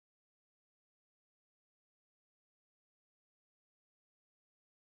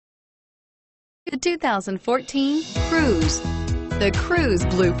The 2014 Cruze. The Cruze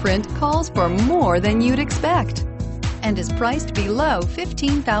blueprint calls for more than you'd expect and is priced below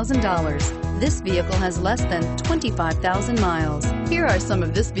 $15,000. This vehicle has less than 25,000 miles. Here are some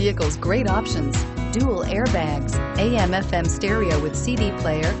of this vehicle's great options: dual airbags, AM/FM stereo with CD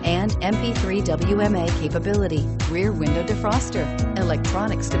player and MP3 WMA capability, rear window defroster,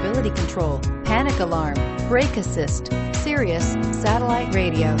 electronic stability control, panic alarm, brake assist, Sirius satellite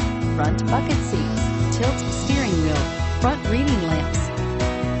radio, front bucket seats, tilt steering wheel, front reading lamps.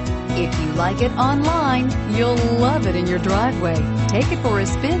 If you like it online, you'll love it in your driveway. Take it for a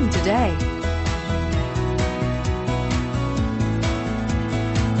spin today.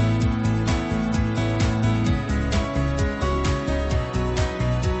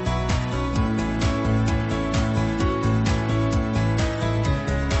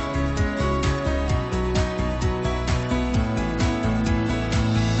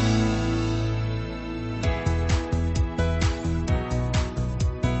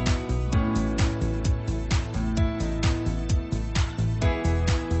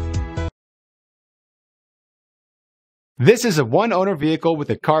 This is a one-owner vehicle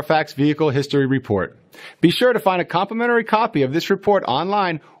with a Carfax Vehicle History Report. Be sure to find a complimentary copy of this report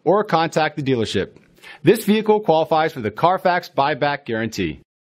online or contact the dealership. This vehicle qualifies for the Carfax Buyback Guarantee.